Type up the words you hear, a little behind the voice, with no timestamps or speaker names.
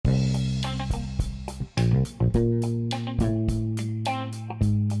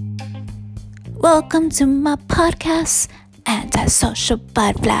Welcome to my podcast, Antisocial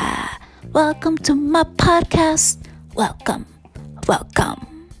Butterfly. Welcome to my podcast. Welcome.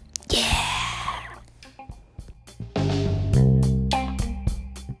 Yeah.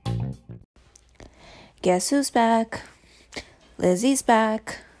 Guess who's back? Lizzie's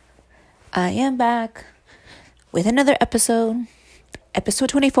back. I am back with another episode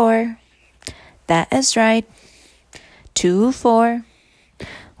 24. That is right. 2-4.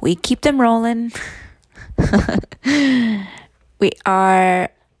 We keep them rolling. We are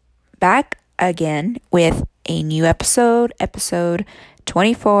back again with a new episode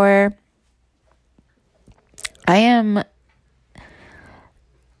 24. I am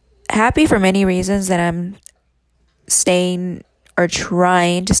happy for many reasons that I'm staying or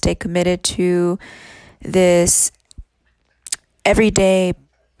trying to stay committed to this everyday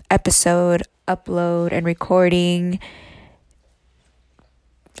episode upload and recording.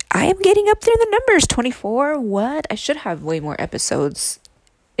 I am getting up there in the numbers. 24. What? I should have way more episodes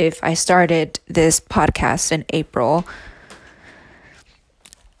if I started this podcast in April.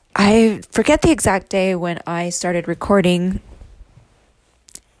 I forget the exact day when I started recording,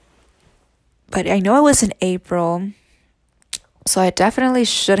 but I know it was in April. So I definitely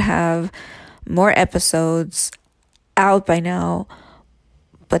should have more episodes out by now.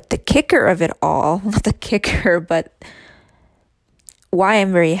 But the kicker of it all, not the kicker, but why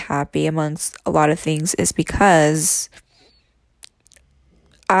I'm very happy amongst a lot of things is because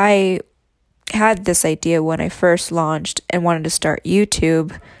I had this idea when I first launched and wanted to start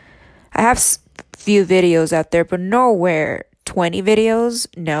YouTube. I have few videos out there, but nowhere 20 videos.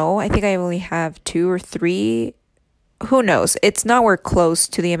 No, I think I only have 2 or 3. Who knows? It's nowhere close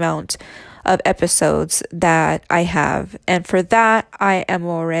to the amount of episodes that I have. And for that, I am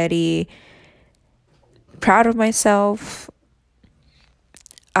already proud of myself.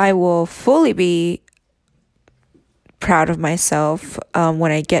 I will fully be proud of myself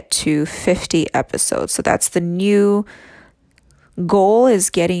when I get to 50 episodes. So that's the new goal, is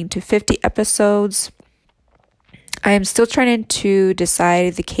getting to 50 episodes. I am still trying to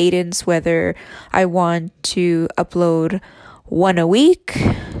decide the cadence, whether I want to upload 1 a week,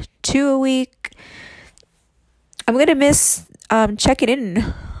 2 a week. I'm going to miss checking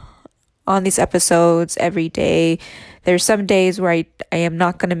in on these episodes every day. There's some days where I am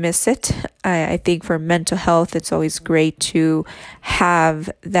not going to miss it. I think for mental health, it's always great to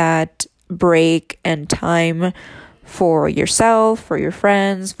have that break and time for yourself, for your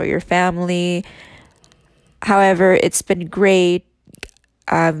friends, for your family. However, it's been great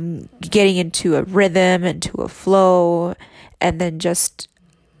getting into a rhythm, into a flow, and then just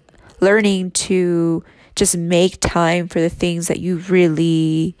learning to just make time for the things that you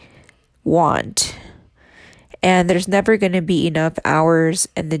really want. And there's never going to be enough hours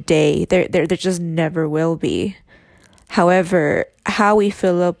in the day. There just never will be. However, how we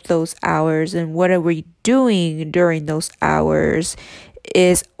fill up those hours and what are we doing during those hours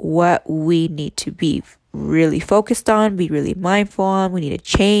is what we need to be really focused on, be really mindful on. We need to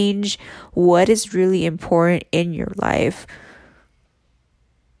change what is really important in your life.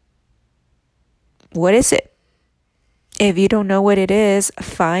 What is it? If you don't know what it is,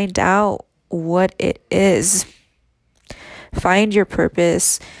 find out what it is. Find your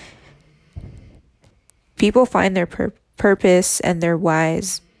purpose. People find their purpose and their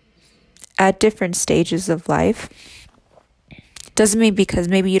whys at different stages of life. Doesn't mean because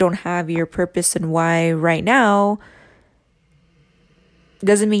maybe you don't have your purpose and why right now,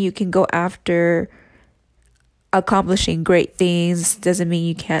 doesn't mean you can go after accomplishing great things. Doesn't mean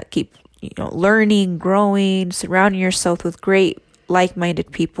you can't keep learning, growing, surrounding yourself with great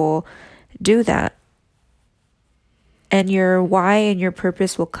like-minded people. Do that. And your why and your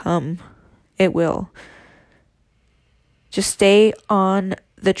purpose will come. It will. Just stay on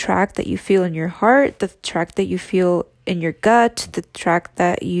the track that you feel in your heart, the track that you feel in your gut, the track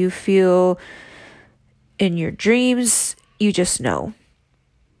that you feel in your dreams. You just know.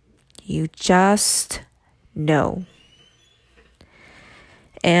 You just know.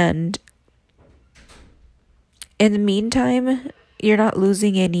 And in the meantime, you're not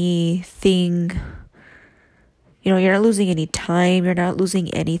losing anything. You're not losing any time. You're not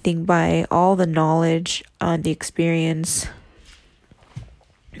losing anything by all the knowledge and the experience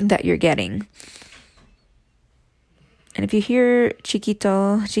that you're getting. And if you hear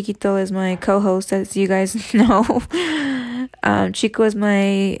Chiquito is my co-host, as you guys know. Chico is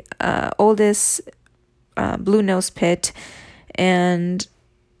my oldest blue nose pit. And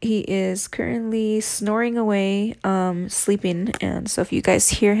He is currently snoring away, sleeping. And so if you guys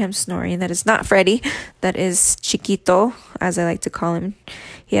hear him snoring, that is not Freddy. That is Chiquito, as I like to call him.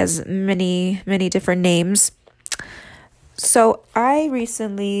 He has many, many different names. So I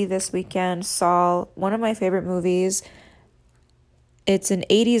recently, this weekend, saw one of my favorite movies. It's an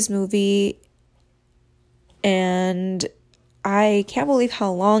 80s movie, and I can't believe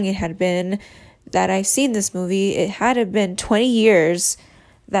how long it had been that I've seen this movie. It had to have been 20 years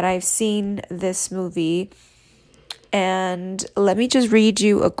that I've seen this movie. And let me just read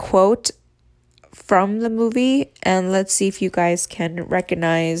you a quote from the movie, and let's see if you guys can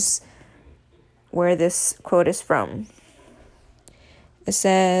recognize where this quote is from. It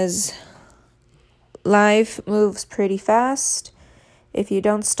says, "Life moves pretty fast. If you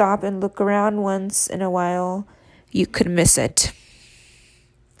don't stop and look around once in a while, you could miss it."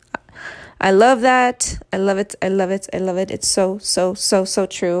 I love that. I love it. I love it. I love it. It's so, so, so, so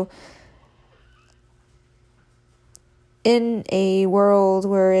true. In a world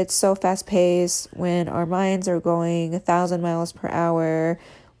where it's so fast-paced, when our minds are going 1,000 miles per hour,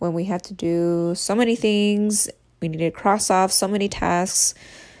 when we have to do so many things, we need to cross off so many tasks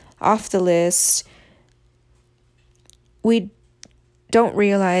off the list, we don't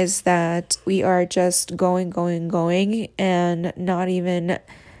realize that we are just going, and not even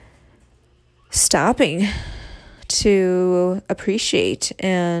stopping to appreciate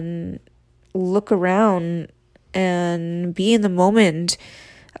and look around and be in the moment.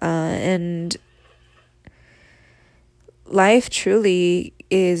 And life truly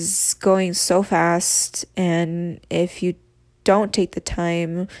is going so fast, and if you don't take the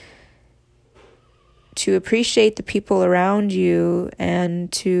time to appreciate the people around you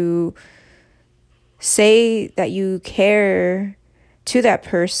and to say that you care to that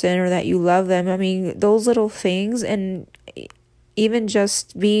person or that you love them, I mean, those little things, and even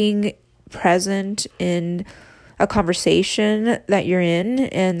just being present in a conversation that you're in,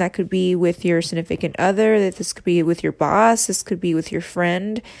 and that could be with your significant other, that this could be with your boss, this could be with your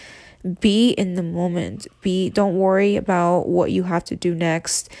friend. Be in the moment. Don't worry about what you have to do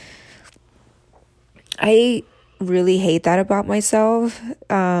next. I really hate that about myself,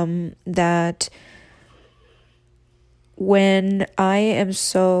 that when I am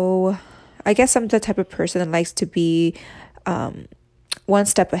I guess I'm the type of person that likes to be one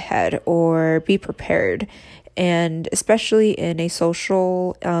step ahead or be prepared. And especially in a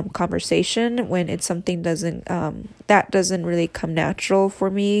social conversation, when it's something that doesn't really come natural for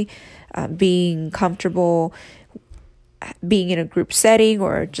me, being comfortable being in a group setting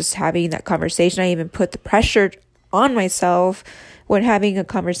or just having that conversation. I even put the pressure on myself when having a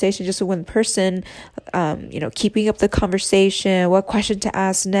conversation just with one person, keeping up the conversation, what question to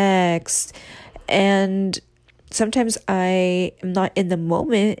ask next. And sometimes I am not in the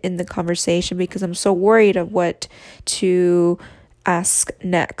moment in the conversation because I'm so worried of what to ask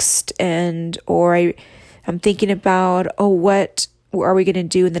next. Or I'm thinking about, what are we going to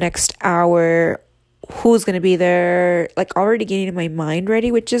do in the next hour? Who's going to be there? Like already getting my mind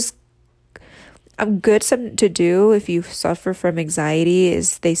ready, which is good something to do if you suffer from anxiety,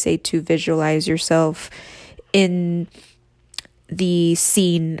 is they say to visualize yourself in the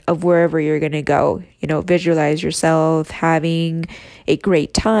scene of wherever you're going to go. Visualize yourself having a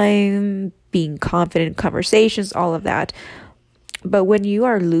great time, being confident in conversations, all of that. But when you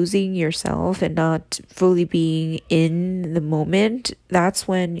are losing yourself and not fully being in the moment, that's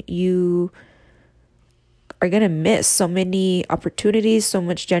when you are going to miss so many opportunities, so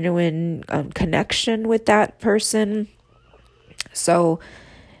much genuine connection with that person. So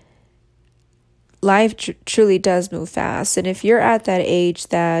life truly does move fast. And if you're at that age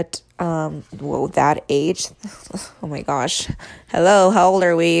that oh my gosh. Hello, how old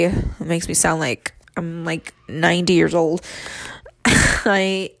are we? It makes me sound like I'm like 90 years old.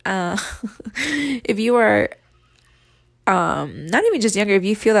 If you are not even just younger, if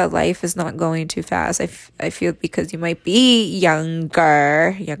you feel that life is not going too fast, I feel because you might be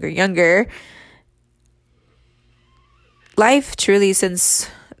younger, life truly, since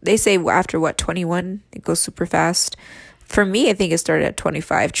they say after 21, it goes super fast. For me, I think it started at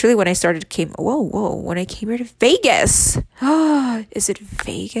 25. Truly, when I when I came here to Vegas. Is it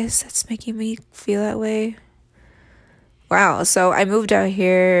Vegas that's making me feel that way? Wow. So I moved out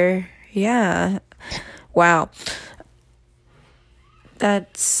here. Yeah. Wow.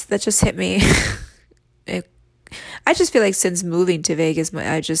 That just hit me. I just feel like since moving to Vegas,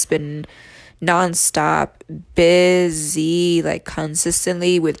 I've just been nonstop busy, like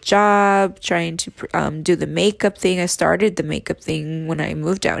consistently with job, trying to do the makeup thing. I started the makeup thing when I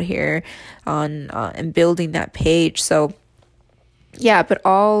moved out here and building that page. So yeah, but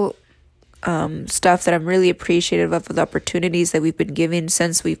all stuff that I'm really appreciative of the opportunities that we've been given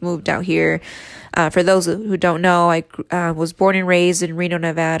since we've moved out here. For those who don't know, I was born and raised in Reno,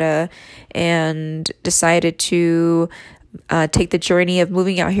 Nevada, and decided to take the journey of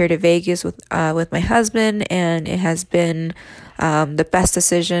moving out here to Vegas with my husband, and it has been the best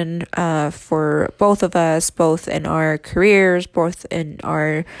decision for both of us, both in our careers, both in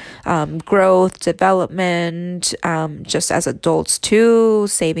our growth, development, just as adults too,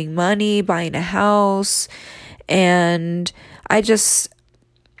 saving money, buying a house, and I just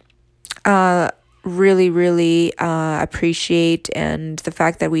really appreciate and the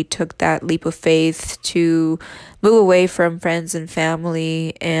fact that we took that leap of faith to move away from friends and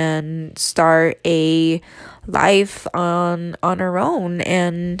family and start a life on our own,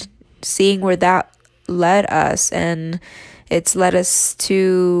 and seeing where that led us. And it's led us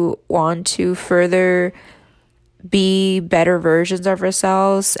to want to further be better versions of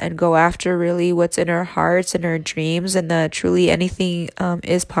ourselves and go after really what's in our hearts and our dreams, and that truly anything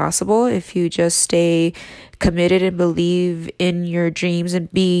is possible if you just stay committed and believe in your dreams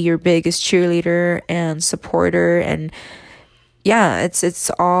and be your biggest cheerleader and supporter. And yeah,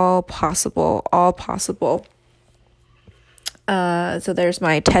 it's all possible, so there's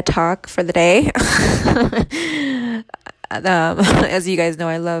my TED Talk for the day. As you guys know,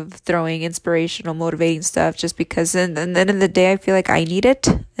 I love throwing inspirational, motivating stuff just because in the end of the day, I feel like I need it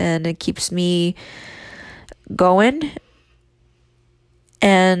and it keeps me going.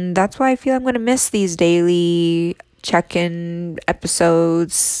 And that's why I feel I'm going to miss these daily check-in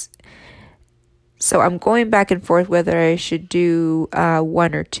episodes. So I'm going back and forth whether I should do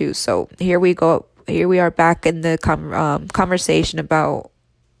one or two. So here we go. Here we are back in the conversation about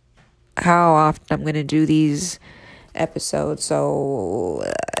how often I'm going to do these episodes. So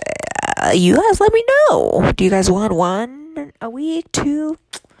you guys let me know. Do you guys want one a week, two?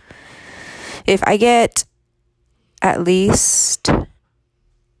 If I get at least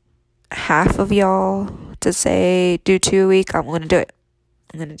half of y'all to say do 2 a week, I'm going to do it.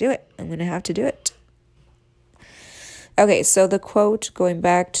 I'm going to have to do it. Okay, so the quote, going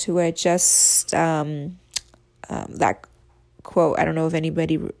back to I just that quote, I don't know if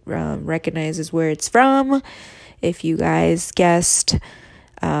anybody recognizes where it's from. If you guys guessed,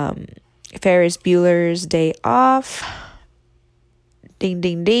 Ferris Bueller's Day Off. Ding,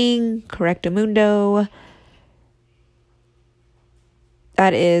 ding, ding. Correctamundo.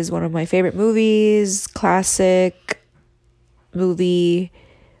 That is one of my favorite movies. Classic movie.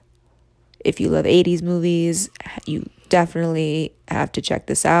 If you love 80s movies, you definitely have to check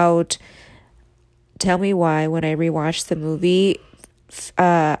this out. Tell me why when I rewatched the movie,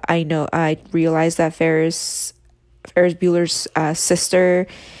 I realized that Ferris Bueller's sister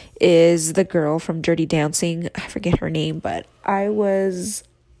is the girl from Dirty Dancing. I forget her name, but I was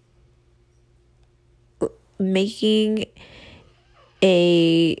making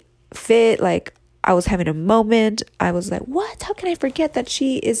a fit, like I was having a moment. I was like, what? How can I forget that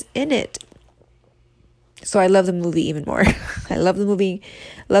she is in it? So I love the movie even more. I love the movie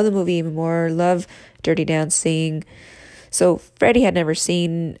even more. Love Dirty Dancing. So Freddie had never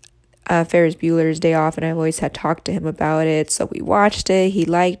seen Ferris Bueller's Day Off, and I've always had talked to him about it. So we watched it. He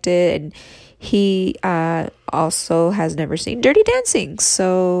liked it, and he also has never seen Dirty Dancing.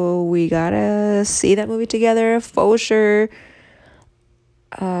 So we gotta see that movie together for sure.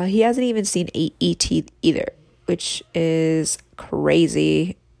 He hasn't even seen E.T. either, which is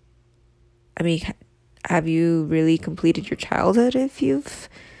crazy. I mean, have you really completed your childhood if you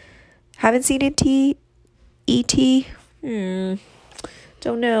haven't seen E.T.?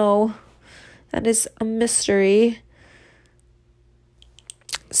 Don't know. That is a mystery.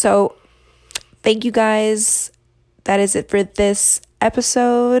 So, thank you guys. That is it for this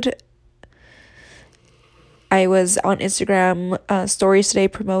episode. I was on Instagram stories today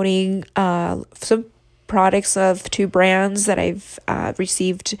promoting some products of 2 brands that I've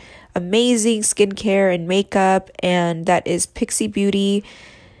received amazing skincare and makeup, and that is Pixie Beauty.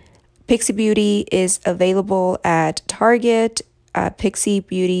 Pixie Beauty is available at Target. Pixie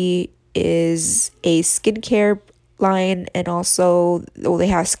Beauty is a skincare line, and also, they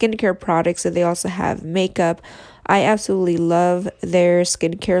have skincare products, and they also have makeup. I absolutely love their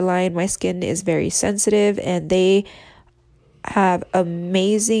skincare line. My skin is very sensitive, and they have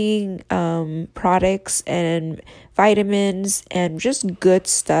amazing products and vitamins and just good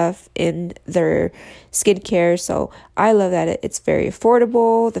stuff in their skincare. So I love that it's very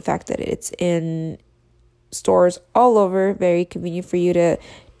affordable. The fact that it's in stores all over, very convenient for you to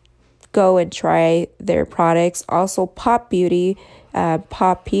go and try their products. Also, Pop Beauty, Pop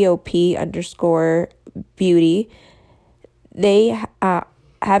POP _ beauty. They have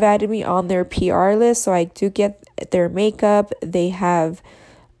added me on their PR list, so I do get their makeup. They have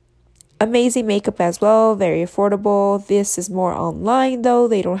amazing makeup as well, very affordable. This is more online though.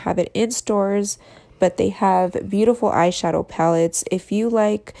 They don't have it in stores, but they have beautiful eyeshadow palettes. If you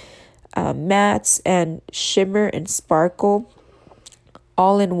like mattes and shimmer and sparkle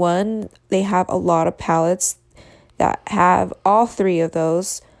all in one, they have a lot of palettes that have all three of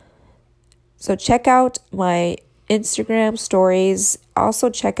those. So check out my Instagram stories. Also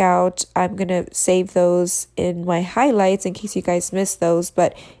check out, I'm going to save those in my highlights in case you guys missed those.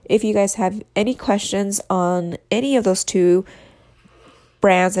 But if you guys have any questions on any of those two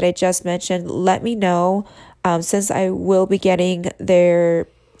brands that I just mentioned, let me know. Since I will be getting their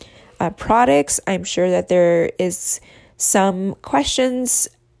products, I'm sure that there is some questions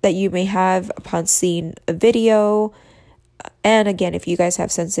that you may have upon seeing a video. And again, if you guys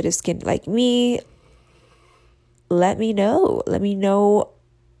have sensitive skin like me, let me know. Let me know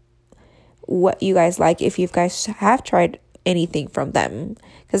what you guys like, if you guys have tried anything from them,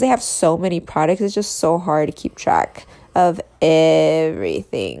 because they have so many products. It's just so hard to keep track of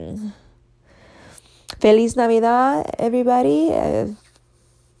everything. Feliz Navidad, everybody.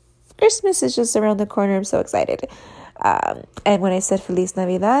 Christmas is just around the corner. I'm so excited. And when I said Feliz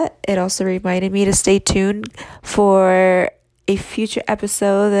Navidad, it also reminded me to stay tuned for a future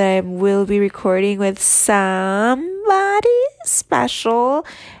episode that I will be recording with somebody special.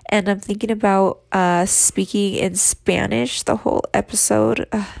 And I'm thinking about speaking in Spanish the whole episode.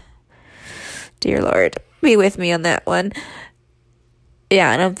 Dear Lord, be with me on that one.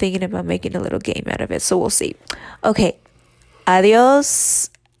 Yeah, and I'm thinking about making a little game out of it, so we'll see. Okay,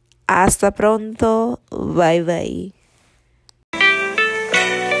 adios, hasta pronto, bye bye.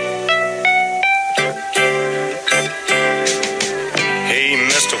 Hey,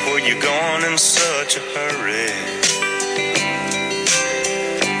 mister, where you going in such a hurry?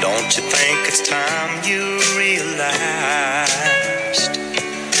 Don't you think it's time you realized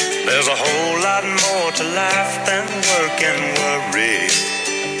there's a whole lot more to life than work and worry?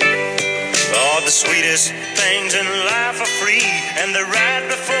 All the sweetest things in life are free, and they're right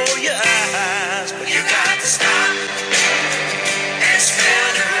before